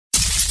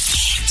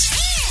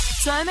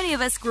So many of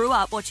us grew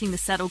up watching The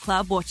Saddle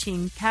Club,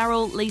 watching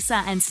Carol,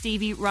 Lisa and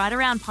Stevie ride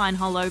around Pine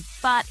Hollow,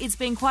 but it's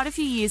been quite a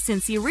few years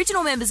since the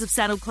original members of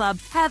Saddle Club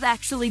have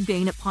actually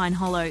been at Pine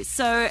Hollow.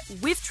 So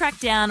we've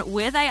tracked down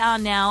where they are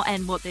now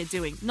and what they're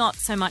doing. Not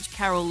so much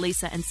Carol,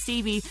 Lisa and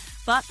Stevie,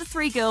 but the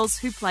three girls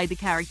who play the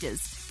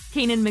characters.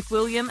 Keenan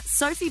McWilliam,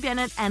 Sophie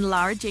Bennett and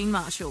Lara Jean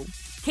Marshall.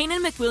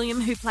 Keenan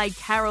McWilliam, who played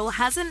Carol,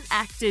 hasn't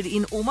acted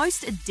in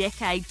almost a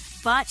decade,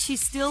 but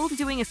she's still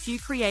doing a few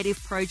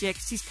creative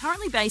projects. She's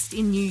currently based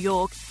in New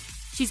York.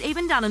 She's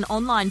even done an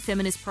online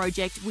feminist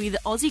project with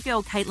Aussie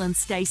girl Caitlin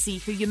Stacey,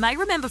 who you may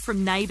remember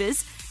from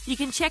Neighbours. You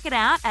can check it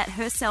out at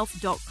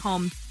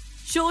herself.com.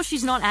 Sure,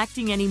 she's not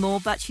acting anymore,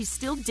 but she's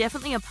still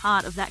definitely a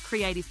part of that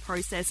creative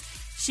process.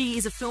 She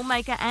is a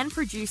filmmaker and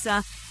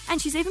producer,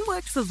 and she's even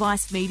worked for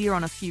Vice Media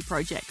on a few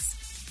projects.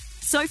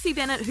 Sophie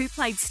Bennett, who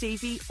played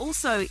Stevie,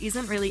 also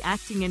isn't really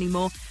acting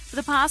anymore. For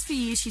the past few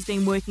years, she's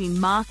been working in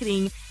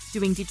marketing,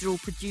 doing digital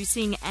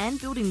producing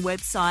and building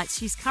websites.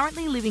 She's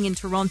currently living in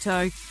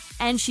Toronto,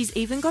 and she's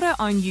even got her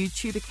own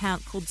YouTube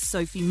account called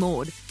Sophie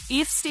Maud.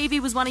 If Stevie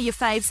was one of your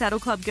fave Saddle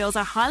Club girls,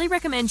 I highly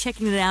recommend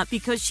checking it out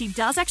because she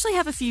does actually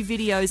have a few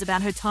videos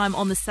about her time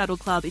on the Saddle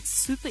Club. It's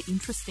super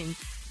interesting.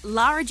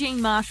 Lara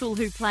Jean Marshall,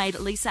 who played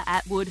Lisa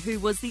Atwood, who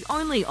was the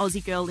only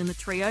Aussie girl in the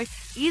trio,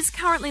 is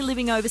currently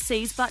living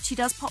overseas, but she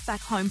does pop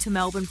back home to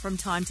Melbourne from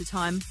time to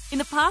time. In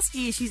the past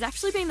year, she's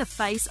actually been the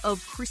face of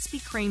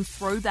Krispy Kreme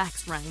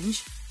Throwbacks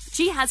range.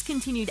 She has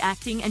continued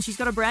acting, and she's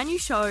got a brand new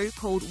show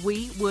called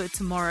We Were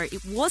Tomorrow.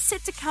 It was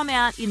set to come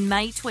out in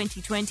May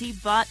 2020,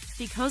 but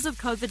because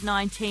of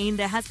COVID-19,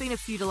 there has been a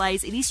few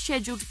delays. It is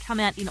scheduled to come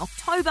out in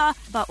October,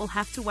 but we'll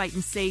have to wait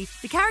and see.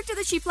 The character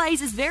that she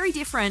plays is very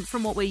different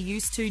from what we're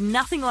used to,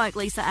 nothing like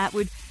Lisa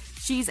Atwood.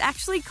 She's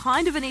actually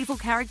kind of an evil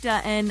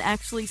character and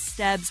actually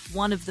stabs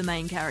one of the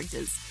main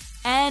characters.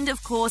 And,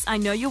 of course, I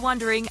know you're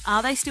wondering,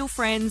 are they still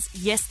friends?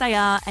 Yes, they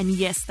are, and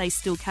yes, they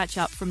still catch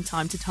up from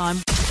time to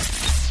time.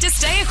 To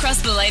stay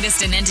across the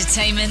latest in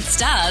entertainment,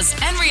 stars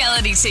and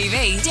reality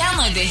TV,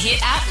 download the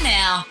Hit app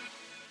now.